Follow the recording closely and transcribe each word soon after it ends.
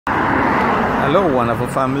Hello, wonderful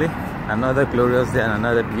family. Another glorious day and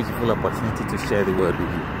another beautiful opportunity to share the word with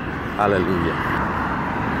you. Hallelujah.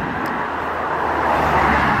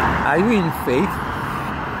 Are you in faith?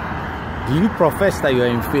 Do you profess that you are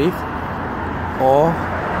in faith? Or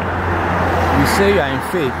you say you are in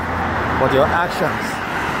faith, but your actions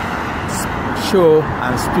show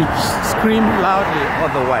and scream loudly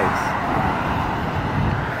otherwise?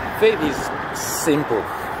 Faith is simple.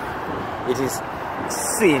 It is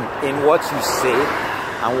seen in what you say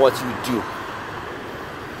and what you do.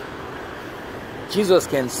 Jesus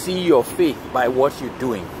can see your faith by what you're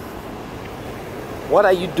doing. What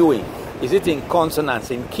are you doing? Is it in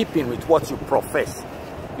consonance, in keeping with what you profess?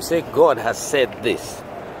 You say, God has said this.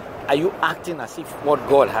 Are you acting as if what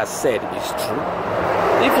God has said is true?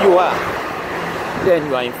 If you are, then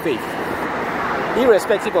you are in faith.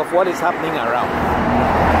 Irrespective of what is happening around.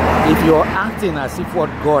 If you're acting as if what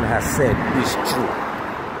God has said is true,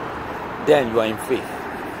 then you are in faith.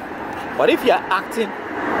 But if you are acting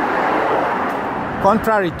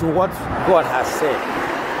contrary to what God has said,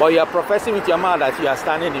 but you are professing with your mouth that you are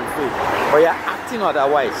standing in faith, but you are acting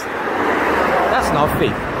otherwise, that's not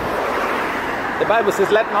faith. The Bible says,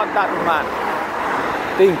 let not that man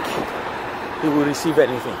think he will receive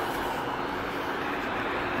anything.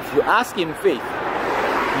 If you ask in faith,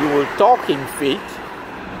 you will talk in faith,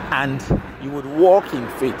 and you would walk in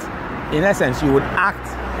faith. In essence, you would act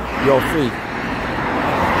your faith.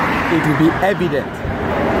 It will be evident.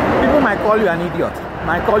 People might call you an idiot,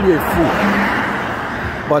 might call you a fool,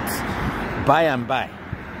 but by and by,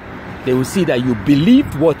 they will see that you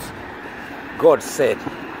believed what God said.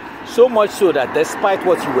 So much so that despite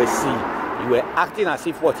what you were seeing, you were acting as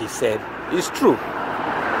if what He said is true.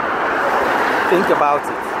 Think about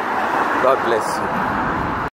it. God bless you.